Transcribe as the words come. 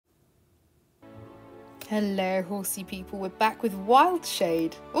Hello, horsey people. We're back with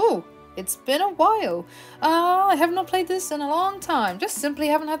Wildshade. Oh, it's been a while. I have not played this in a long time. Just simply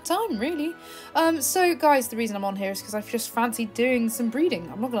haven't had time, really. So, guys, the reason I'm on here is because I've just fancied doing some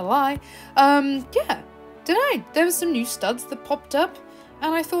breeding. I'm not gonna lie. Yeah, there were some new studs that popped up,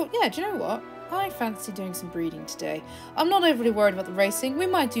 and I thought, yeah, do you know what? I fancy doing some breeding today. I'm not overly worried about the racing. We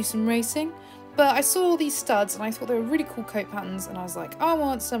might do some racing, but I saw all these studs, and I thought they were really cool coat patterns, and I was like, I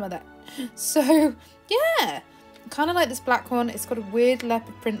want some of that. So, yeah. Kind of like this black one. It's got a weird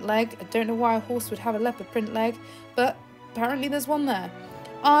leopard print leg. I don't know why a horse would have a leopard print leg, but apparently there's one there.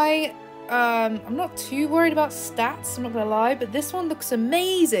 I'm not too worried about stats, I'm not gonna lie, but this one looks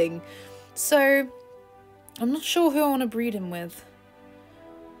amazing. So I'm not sure who I want to breed him with.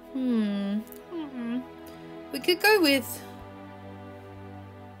 We could go with,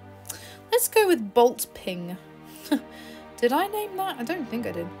 let's go with Bolt Ping. Did I name that? I don't think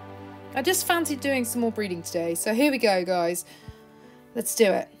I did. I just fancied doing some more breeding today, so here we go, guys. Let's do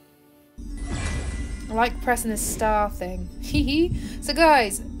it. I like pressing this star thing. So,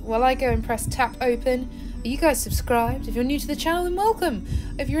 guys, while I go and press tap open, are you guys subscribed? If you're new to the channel, then welcome.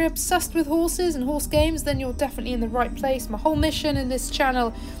 If you're obsessed with horses and horse games, then you're definitely in the right place. My whole mission in this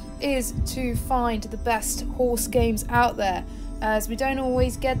channel is to find the best horse games out there, as we don't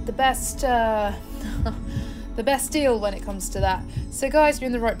always get the best the best deal when it comes to that. So guys, you're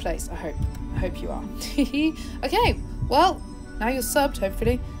in the right place, I hope you are. Okay, well, now you're subbed,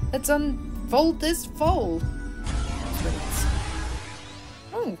 hopefully. Let's unfold this fold.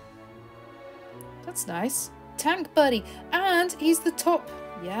 Oh, that's nice. Tank buddy, and he's the top.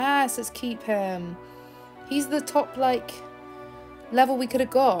 Yes, let's keep him. He's the top, like, level we could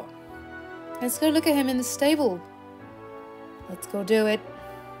have got. Let's go look at him in the stable. Let's go do it.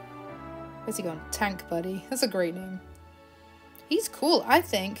 Where's he gone? Tank buddy. That's a great name. He's cool, I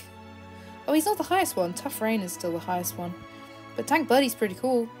think. Oh, he's not the highest one. Tough Rain is still the highest one. But Tank Buddy's pretty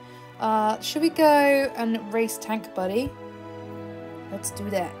cool. Should we go and race Tank Buddy? Let's do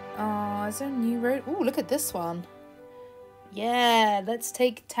that. Is there a new road? Oh, look at this one. Yeah, let's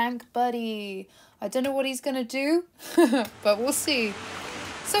take Tank Buddy. I don't know what he's going to do, but we'll see.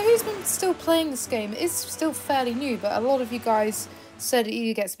 So who's been still playing this game? It's still fairly new, but a lot of you guys said it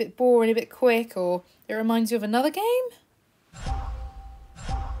either gets a bit boring, a bit quick, or it reminds you of another game?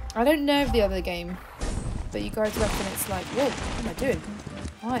 I don't know of the other game, but you guys reckon it's like, whoa, what am I doing?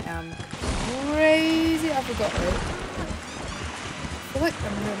 I am crazy. I forgot it. I feel like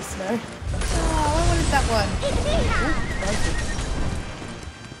I'm really slow. Oh, I wanted that one.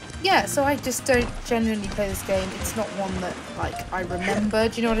 Ooh, yeah, so I just don't genuinely play this game. It's not one that, like, I remember,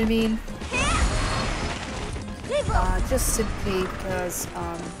 do you know what I mean? Just simply because,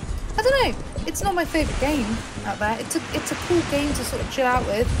 I don't know, it's not my favourite game out there. It's a cool game to sort of chill out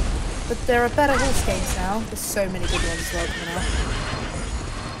with, but there are better horse games now. There's so many good ones as well coming out.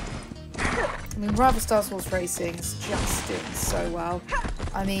 I mean, Rivalstars horse racing is just doing so well.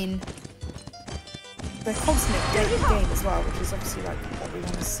 I mean, they're constantly updating the game as well, which is obviously like what we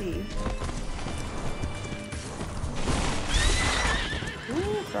want to see.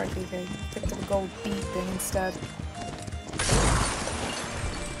 Ooh, crikey, okay. Picked up a gold bead thing instead.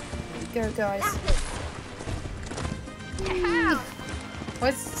 There we go, guys. Oh,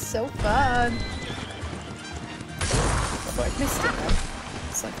 it's so fun. Oh, I missed it then.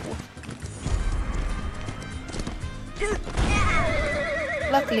 It's like, what?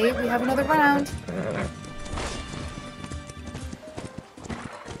 Luckily, we have another round.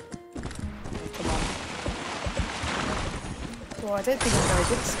 Come on. Oh, I don't think I'm very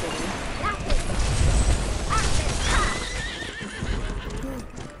good at skiing.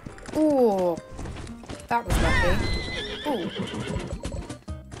 Oh, that was lucky. Oh.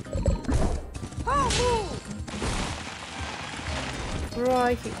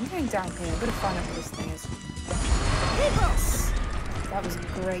 Crikey, I'm going down here. I'm going to find out what this thing is. Yes. That was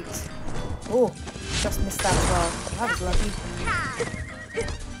great. Oh, just missed that as well. That was lucky.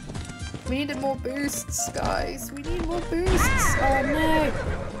 We needed more boosts, guys. We need more boosts. Oh, no.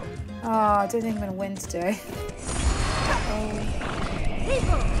 Oh, I don't think I'm going to win today.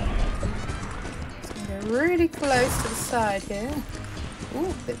 Really close to the side here. Ooh,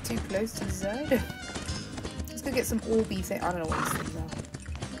 a bit too close to the side. Let's go get some Orby thing. I don't know what these things are.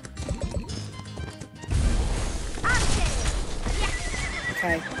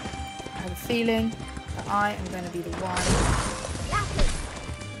 Okay. I have a feeling that I am going to be the one.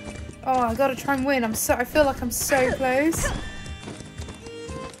 Oh, I gotta try and win. I feel like I'm so close.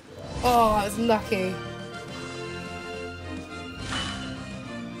 Oh, I was lucky.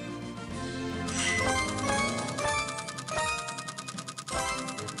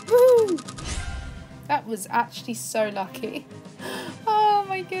 That was actually so lucky. Oh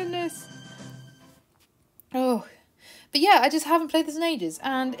my goodness. Oh. But yeah, I just haven't played this in ages.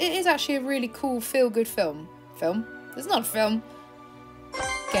 And it is actually a really cool feel-good film. Film? It's not a film.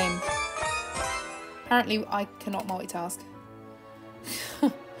 Game. Apparently I cannot multitask.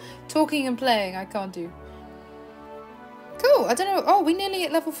 Talking and playing I can't do. Cool, I don't know. Oh, we're nearly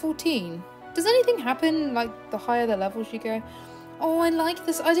at level 14. Does anything happen, like, the higher the levels you go? Oh, I like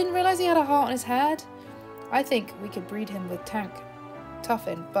this. I didn't realise he had a heart on his head. I think we could breed him with Tank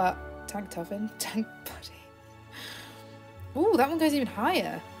Tuffin, but... Tank Tuffin? Tank Buddy. Ooh, that one goes even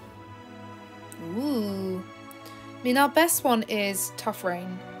higher. Ooh. I mean, our best one is Tough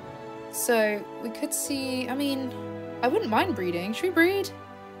Rain. So, we could see... I mean, I wouldn't mind breeding. Should we breed?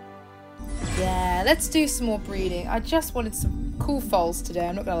 Yeah, let's do some more breeding. I just wanted some cool foals today,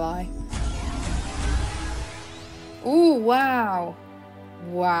 I'm not gonna lie. Ooh, wow.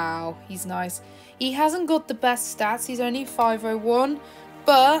 Wow, he's nice. He hasn't got the best stats, he's only 501,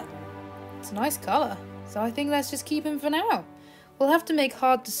 but it's a nice colour. So I think let's just keep him for now. We'll have to make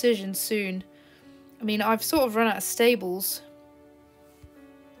hard decisions soon. I mean, I've sort of run out of stables.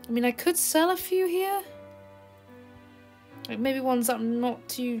 I mean, I could sell a few here. Like maybe ones that I'm not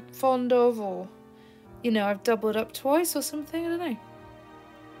too fond of, or, you know, I've doubled up twice or something, I don't know.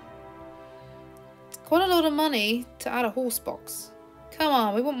 It's quite a lot of money to add a horse box. Come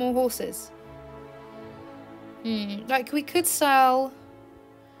on, we want more horses. Like, we could sell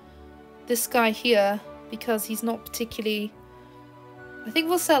this guy here, because he's not particularly... I think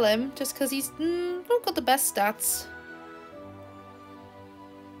we'll sell him, just because he's not got the best stats.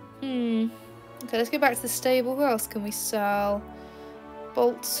 Okay, let's go back to the stable. Who else can we sell?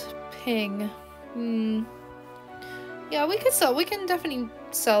 Bolt, Ping. Yeah, we could sell. We can definitely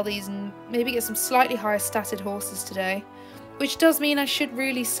sell these and maybe get some slightly higher statted horses today. Which does mean I should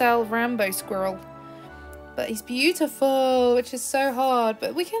really sell Rambo Squirrel. But he's beautiful, which is so hard.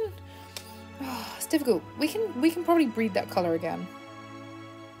 But we can... Oh, it's difficult. We can probably breed that colour again.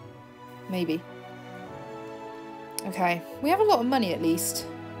 Maybe. Okay, we have a lot of money at least.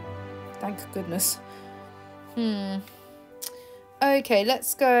 Thank goodness. Okay,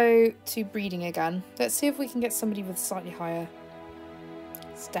 let's go to breeding again. Let's see if we can get somebody with slightly higher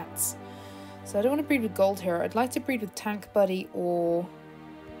stats. So I don't want to breed with Gold Hero. I'd like to breed with Tank Buddy or...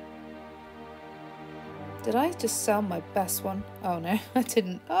 Did I just sell my best one? Oh no, I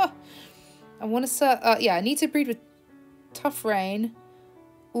didn't. Oh, I want to sell... yeah, I need to breed with Tough Rain.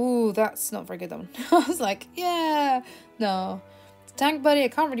 Ooh, that's not very good, that one. I was like, yeah. No. Tank Buddy I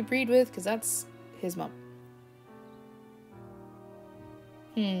can't really breed with because that's his mum.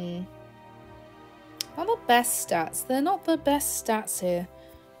 Not the best stats. They're not the best stats here.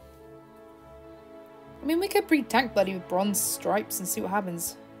 I mean, we could breed Tank Buddy with bronze stripes and see what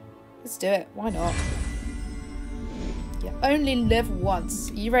happens. Let's do it. Why not? You only live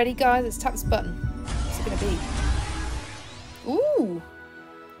once. Are you ready, guys? Let's tap this button. What's it gonna be? Ooh!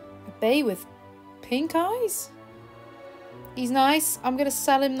 A bay with pink eyes? He's nice. I'm going to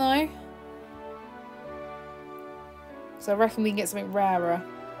sell him though. So I reckon we can get something rarer.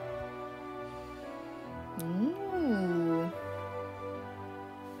 Ooh.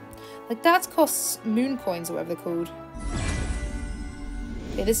 Like that costs moon coins or whatever they're called.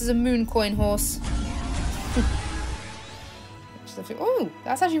 Okay, this is a moon coin horse. Oh,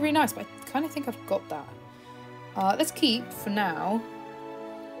 that's actually really nice, but I kind of think I've got that. Let's keep for now.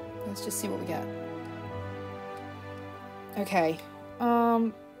 Let's just see what we get. Okay,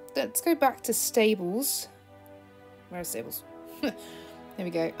 let's go back to stables. Where are stables? There we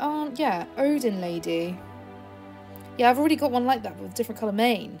go. Yeah, Odin Lady. Yeah, I've already got one like that, but with a different colour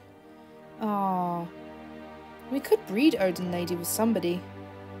mane. Oh, we could breed Odin Lady with somebody.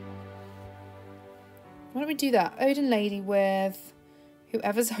 Why don't we do that? Odin Lady with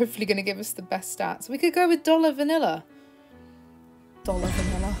whoever's hopefully going to give us the best stats. We could go with Dollar Vanilla. Dollar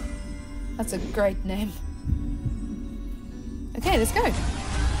Vanilla. That's a great name. Okay, let's go.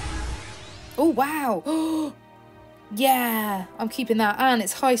 Oh, wow. Yeah, I'm keeping that. And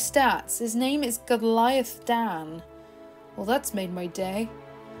it's high stats. His name is Goliath Dan. Well, that's made my day.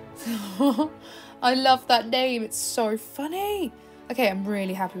 I love that name. It's so funny. Okay, I'm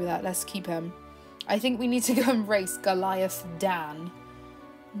really happy with that. Let's keep him. I think we need to go and race Goliath Dan.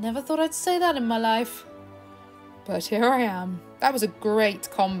 Never thought I'd say that in my life. But here I am. That was a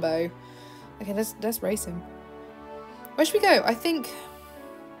great combo. Okay, let's race him. Where should we go? I think...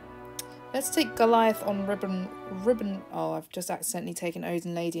 Let's take Goliath on ribbon... Oh, I've just accidentally taken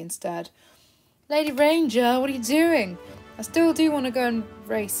Odin Lady instead. Lady Ranger, what are you doing? I still do want to go and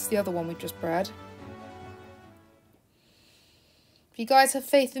race the other one we've just bred. If you guys have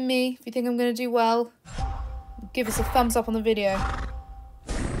faith in me, if you think I'm going to do well, give us a thumbs up on the video.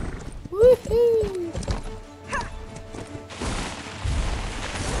 Woohoo!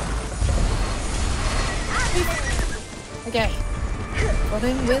 Okay. Got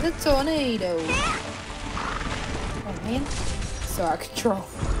him with a tornado. Oh man. So out of control.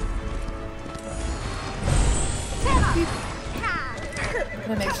 I'm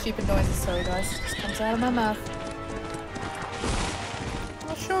gonna make stupid noises, sorry guys. It just comes out of my mouth. I'm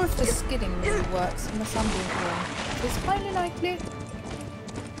not sure if the skidding really works unless I'm doing it wrong. It's highly likely.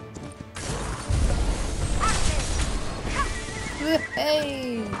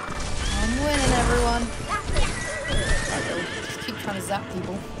 Hey! I'm winning, everyone. Just keep trying to zap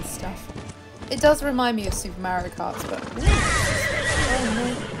people with stuff. It does remind me of Super Mario Kart, but oh no.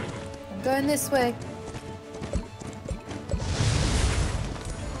 I'm going this way.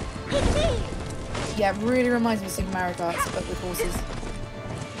 Yeah, it really reminds me of Super Mario Kart, but with horses.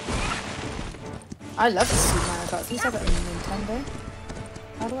 I love the Super Mario Kart. I used to have it on Nintendo.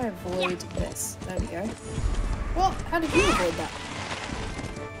 How do I avoid this? There we go. What? How did you avoid that?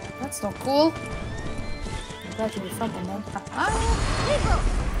 That's not cool. I'm glad you're the front one then.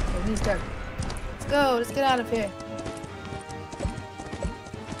 Okay, we need to go. Let's go. Let's get out of here.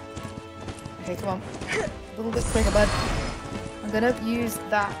 Okay, come on. A little bit quicker, bud. I'm gonna use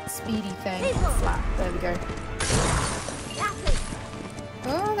that speedy thing on flat. There we go.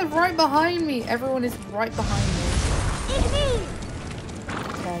 Oh, they're right behind me. Everyone is right behind me.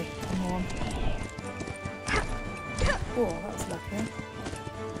 Okay, come on. Oh, that was lucky.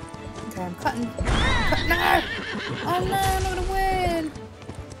 Okay, I'm cutting. No! Oh no, I'm not gonna win!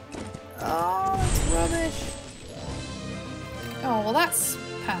 Oh, it's rubbish. Oh, well that's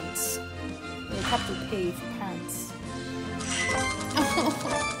pants. With a capital P for pants.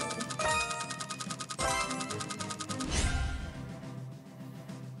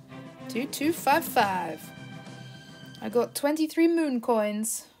 2255. I got 23 moon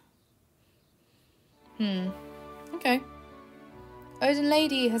coins. Okay. Odin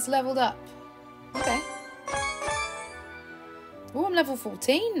Lady has leveled up. Okay. Oh, I'm level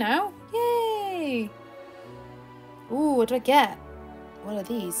 14 now. Yay! Ooh, what do I get? What are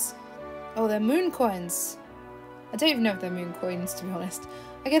these? Oh, they're moon coins. I don't even know if they're moon coins, to be honest.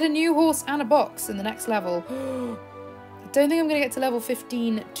 I get a new horse and a box in the next level. I don't think I'm going to get to level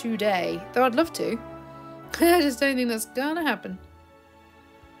 15 today, though I'd love to. I just don't think that's going to happen.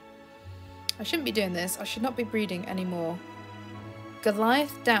 I shouldn't be doing this. I should not be breeding anymore.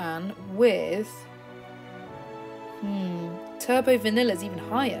 Goliath Dan with... Turbo Vanilla's even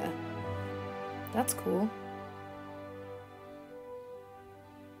higher. That's cool.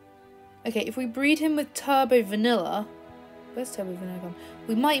 Okay, if we breed him with Turbo Vanilla... Where's Turbo Vanilla gone?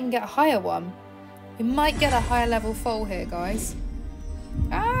 We might even get a higher one. We might get a higher level foal here, guys.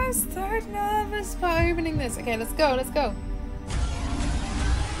 Ah, I'm so nervous about opening this. Okay, let's go, let's go.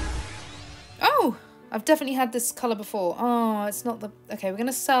 Oh! I've definitely had this colour before. Oh, it's not the... Okay, we're going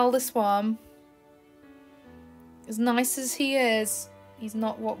to sell this one. As nice as he is, he's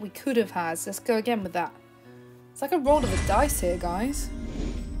not what we could have had. So let's go again with that. It's like a roll of the dice here, guys.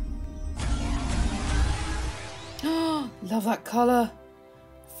 Oh, love that colour.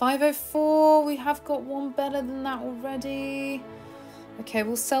 504. We have got one better than that already. Okay,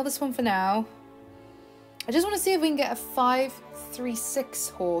 we'll sell this one for now. I just want to see if we can get a 536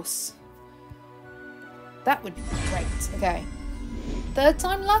 horse. That would be great. Okay. Third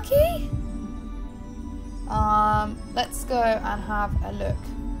time lucky? Let's go and have a look.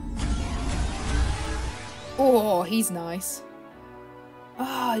 Oh, he's nice.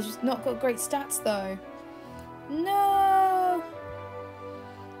 Ah, he's just not got great stats though. No.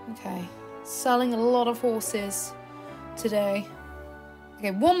 Okay. Selling a lot of horses today.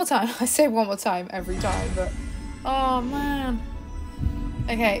 Okay, one more time. I say one more time every time, but... Oh, man.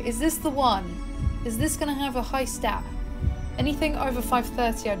 Okay, is this the one? Is this going to have a high stat? Anything over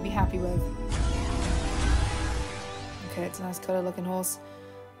 530 I'd be happy with. Okay, it's a nice colour looking horse.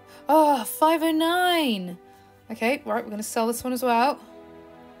 Oh, 509! Okay, right, we're going to sell this one as well.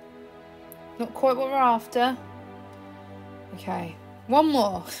 Not quite what we're after. Okay, one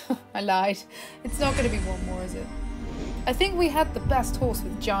more. I lied. It's not going to be one more, is it? I think we had the best horse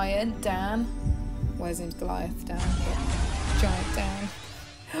with Giant Dan. Well, his name's Goliath Dan, but Giant Dan.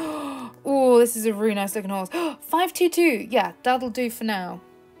 Oh, this is a really nice looking horse. 522. Yeah, that'll do for now.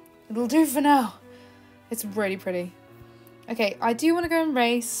 It'll do for now. It's really pretty. Okay, I do want to go and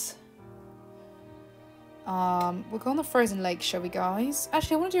race. We'll go on the frozen lake, shall we, guys?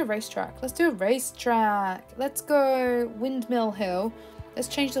 Actually, I want to do a racetrack. Let's do a racetrack. Let's go Windmill Hill. Let's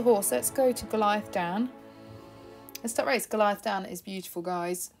change the horse. Let's go to Goliath Dan. Let's start race. Goliath Dan is beautiful,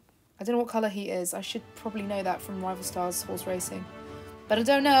 guys. I don't know what colour he is. I should probably know that from Rivalstars horse racing. But I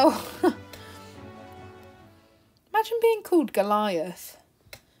don't know. Imagine being called Goliath.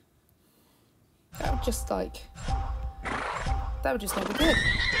 That would just like... That would just never be good.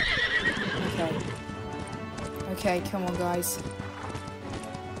 Okay. Okay, come on, guys.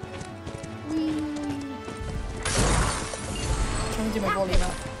 Trying to do my volume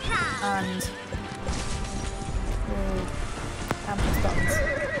up. And... press buttons.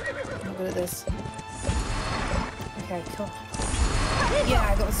 I'm not good at this. Okay, cool. Yeah,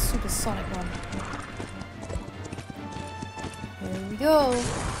 I got a supersonic one. Here we go.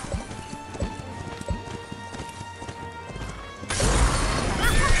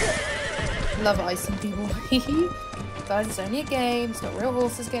 Love icing people. Guys, it's only a game. It's not real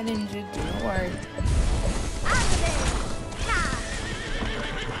horses getting injured. Do not worry.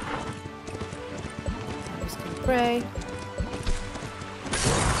 I'm just gonna pray.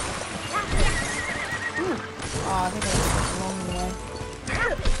 Oh, I think I just went the wrong way.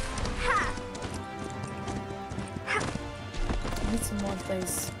 I need some more of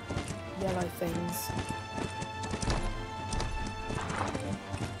those yellow things.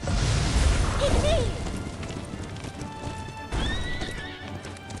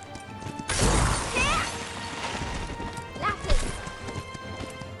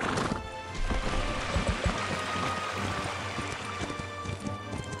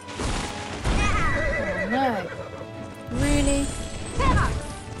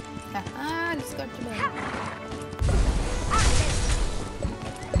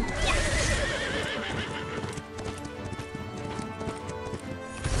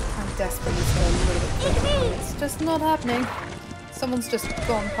 Not happening. Someone's just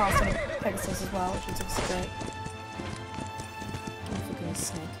gone past on a Pegasus as well, which is obviously great. Oh, for goodness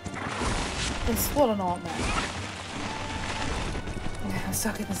sake. This, what an art man. Yeah, I'm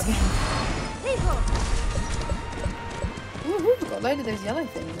stuck in this game. Woohoo, got a load of those yellow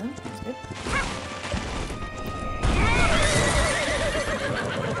things then. That's good.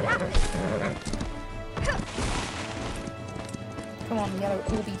 Come on, yellow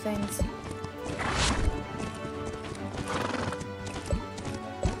orby things.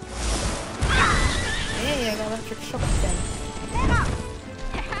 Yeah, I got electric shock thing.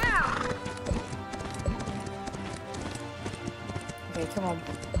 Okay, come on.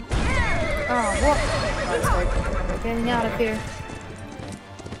 Oh, what? Right, sorry. We're getting out of here.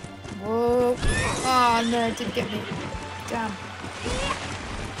 Whoa. Oh, no, it didn't get me. Damn.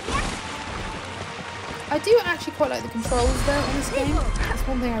 I do actually quite like the controls, though, on this game. That's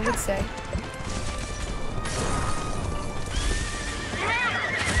one thing I would say.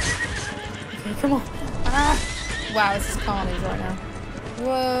 Okay, come on. Ah! Wow, this is carnage right now.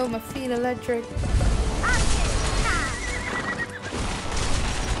 Whoa, my feet electric.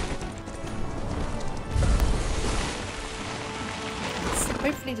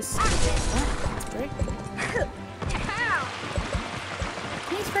 Hopefully just that's great.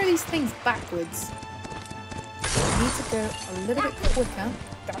 Can you throw these things backwards? I need to go a little bit quicker.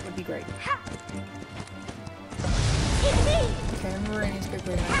 That would be great. Okay, I'm really need to go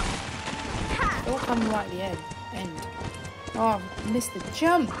quicker now. It'll come right at the end. Oh, I missed the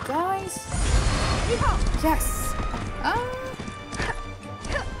jump, guys. Yes. Ah.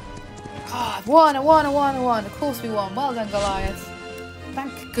 Oh, I won. Of course we won. Well done, Goliath.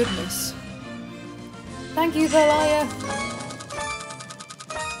 Thank goodness. Thank you, Goliath.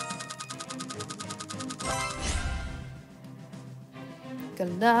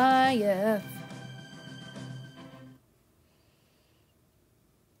 Goliath.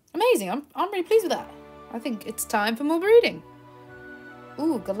 Amazing. I'm really pleased with that. I think it's time for more breeding.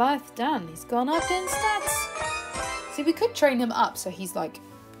 Ooh, Goliath Dan. He's gone up in stats. See, we could train him up so he's like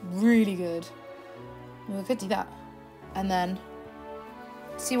really good. We could do that. And then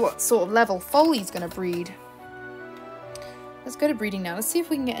see what sort of level Foley's going to breed. Let's go to breeding now. Let's see if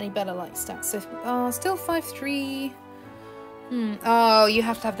we can get any better like stats. So, still 5'3". Oh, you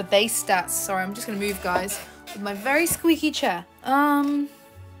have to have the base stats. Sorry, I'm just going to move, guys, with my very squeaky chair.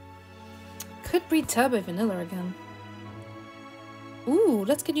 Could breed Turbo Vanilla again. Ooh,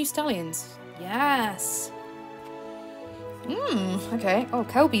 let's get new stallions. Yes. Okay. Oh,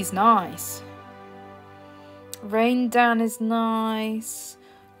 Kelby's nice. Rain Dan is nice.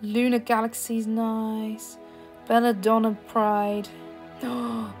 Lunar Galaxy's nice. Belladonna Pride.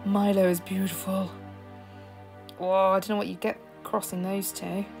 Oh, Milo is beautiful. Whoa, I don't know what you get crossing those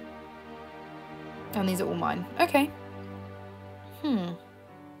two. And these are all mine. Okay.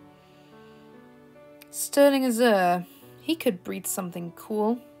 Sterling Azure. He could breed something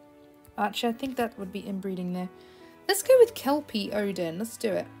cool. Actually, I think that would be inbreeding there. Let's go with Kelpie Odin. Let's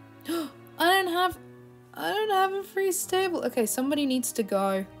do it. I don't have a free stable. Okay, somebody needs to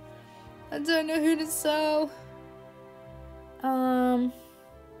go. I don't know who to sell. They're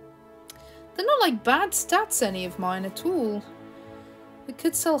not like bad stats, any of mine at all. We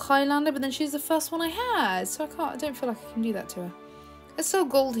could sell Highlander, but then she's the first one I had, so I don't feel like I can do that to her. Let's sell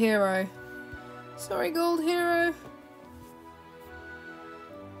Gold Hero. Sorry, Gold Hero.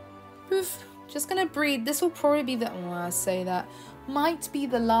 Oof. Just gonna breed. This will probably be the. Oh, I say that might be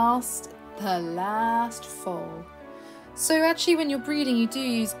the last foal. So actually, when you're breeding, you do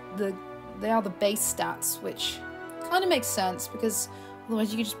use they are the base stats, which kind of makes sense because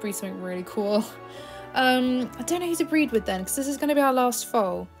otherwise you could just breed something really cool. I don't know who to breed with then, because this is going to be our last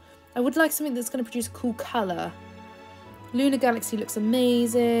foal. I would like something that's going to produce a cool colour. Lunar Galaxy looks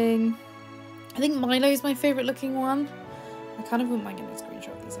amazing. I think Milo is my favourite looking one. I kind of wouldn't mind getting a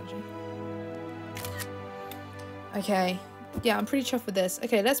screenshot of this actually. Okay, yeah, I'm pretty chuffed with this.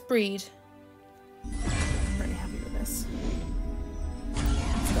 Okay, let's breed. I'm really happy with this.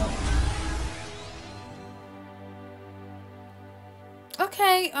 Let's go.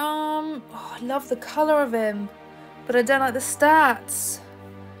 Okay, oh, I love the colour of him, but I don't like the stats.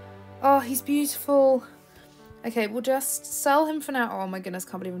 Oh, he's beautiful. Okay, we'll just sell him for now. Oh my goodness,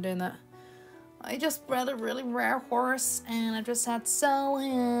 can't believe I'm doing that. I just bred a really rare horse and I just had to sell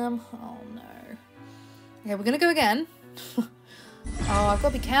him. Oh no. Okay, we're gonna go again. Oh, I've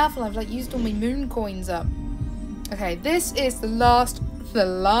got to be careful. I've like used all my moon coins up. Okay, this is the last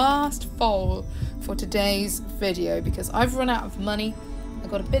foal for today's video because I've run out of money. I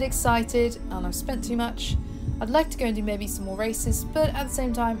got a bit excited and I've spent too much. I'd like to go and do maybe some more races, but at the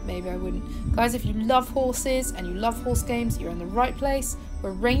same time, maybe I wouldn't. Guys, if you love horses and you love horse games, you're in the right place.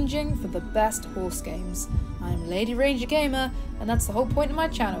 We're ranging for the best horse games. I'm LadyRangerGamer, and that's the whole point of my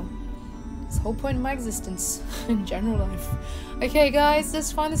channel. It's the whole point of my existence in general life. Okay, guys,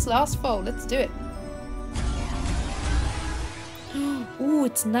 let's find this last foal. Let's do it. Ooh,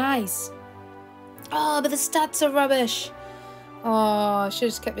 it's nice. Oh, but the stats are rubbish. Oh, I should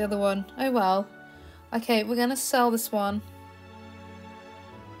have just kept the other one. Oh well. Okay, we're gonna sell this one.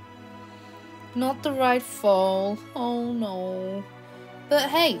 Not the right foal. Oh no. But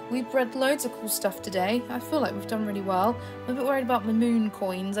hey, we bred loads of cool stuff today. I feel like we've done really well. I'm a bit worried about my moon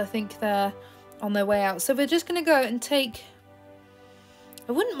coins. I think they're on their way out. So we're just gonna go and take...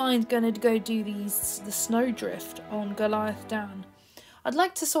 I wouldn't mind going to go do the snowdrift on Goliath Down. I'd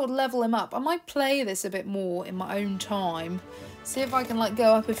like to sort of level him up. I might play this a bit more in my own time. See if I can like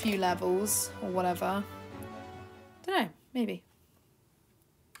go up a few levels or whatever. Don't know, maybe.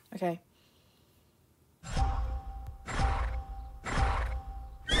 Okay.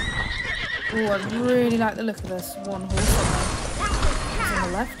 Oh, I really like the look of this one horse on there. It's on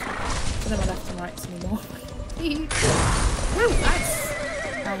the left. I don't know my left and right anymore. Woo, ice!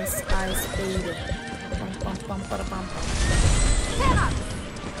 Ice, ice, baby. Bum, bum, bum, bada, bum.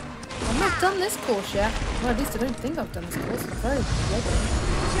 I've not done this course yet. Well, at least I don't think I've done this course. It's very lovely.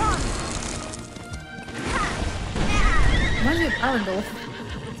 Reminds me of Arundel.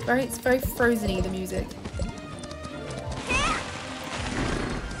 It's very Frozen-y, the music.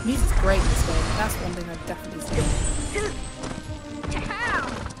 The music's great in this game. That's one thing I've definitely seen.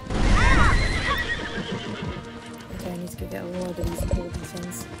 Okay, I need to go get a lot of these important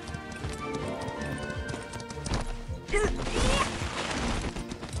things.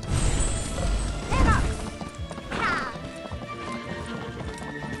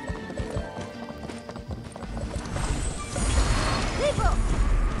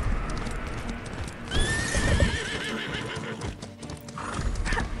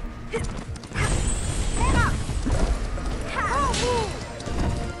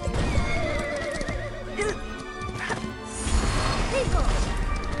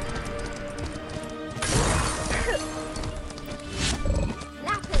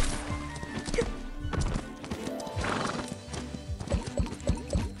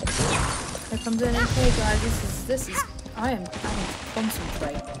 I'm doing okay, guys. I am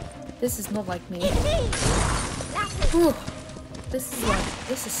concentrate. This is not like me. Whew. This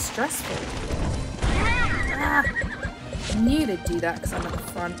is stressful. Ah. I knew they'd do that because I'm at the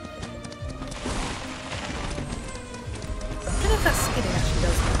front. I don't know if that skidding actually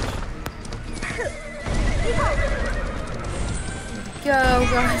does much. Go,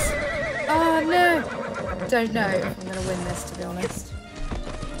 guys. Oh no. I don't know if I'm going to win this, to be honest.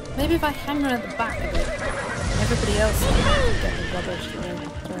 Maybe if I hammer at the back of it, and everybody else can get the rubbish that they're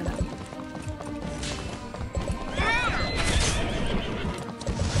throwing at me.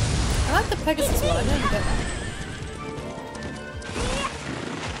 I like the Pegasus one, I don't get that.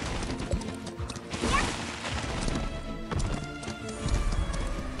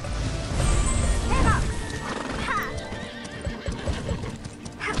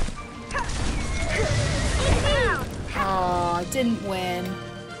 didn't win.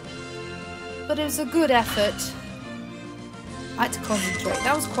 But it was a good effort. I had to concentrate.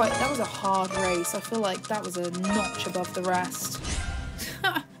 That was a hard race. I feel like that was a notch above the rest.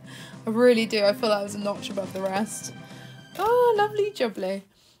 I really do. I feel that was a notch above the rest. Oh, lovely jubbly.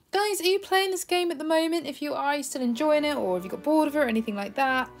 Guys, are you playing this game at the moment? If you are, you still enjoying it, or have you got bored of it or anything like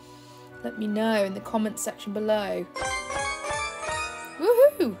that? Let me know in the comments section below.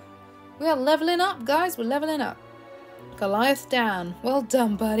 Woohoo! We are leveling up, guys. We're leveling up. Goliath down. Well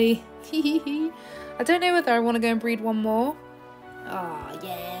done, buddy. I don't know whether I want to go and breed one more. Oh,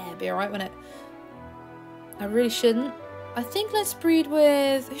 yeah. It'd be alright, wouldn't it? I really shouldn't. I think let's breed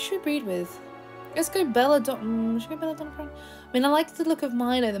with... Who should we breed with? Let's go Bella Don... should we go Bella Don? I mean, I like the look of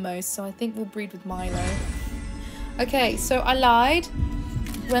Milo the most, so I think we'll breed with Milo. Okay, so I lied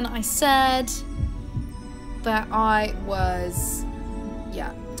when I said that I was...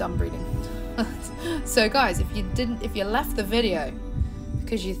 yeah, done breeding. So guys, if you left the video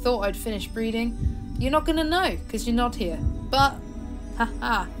because you thought I'd finished breeding, you're not gonna know because you're not here. But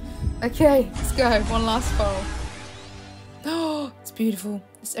haha. Okay, let's go. One last foal. Oh, it's beautiful.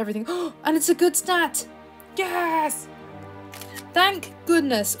 It's everything. Oh, and it's a good stat. Yes. Thank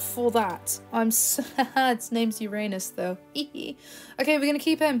goodness for that. I'm so its name's Uranus though. Okay, we're gonna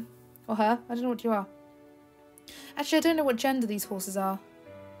keep him or her. I don't know what you are. Actually, I don't know what gender these horses are.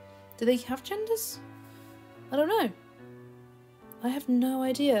 Do they have genders? I don't know. I have no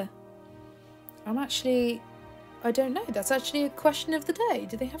idea. I don't know. That's actually a question of the day.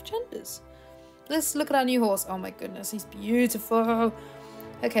 Do they have genders? Let's look at our new horse. Oh my goodness, he's beautiful.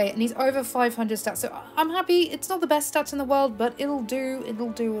 Okay, and he's over 500 stats. So I'm happy. It's not the best stats in the world, but it'll do. It'll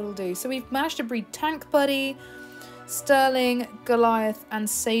do. It'll do. So we've managed to breed Tank Buddy, Sterling, Goliath, and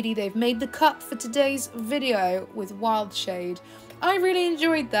Sadie. They've made the cut for today's video with Wildshade. I really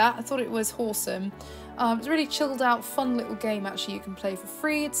enjoyed that. I thought it was wholesome. It's a really chilled out, fun little game actually you can play for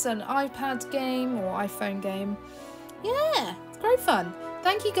free. It's an iPad game or iPhone game. Yeah, it's great fun.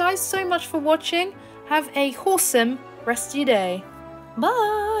 Thank you guys so much for watching. Have a wholesome rest of your day.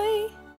 Bye!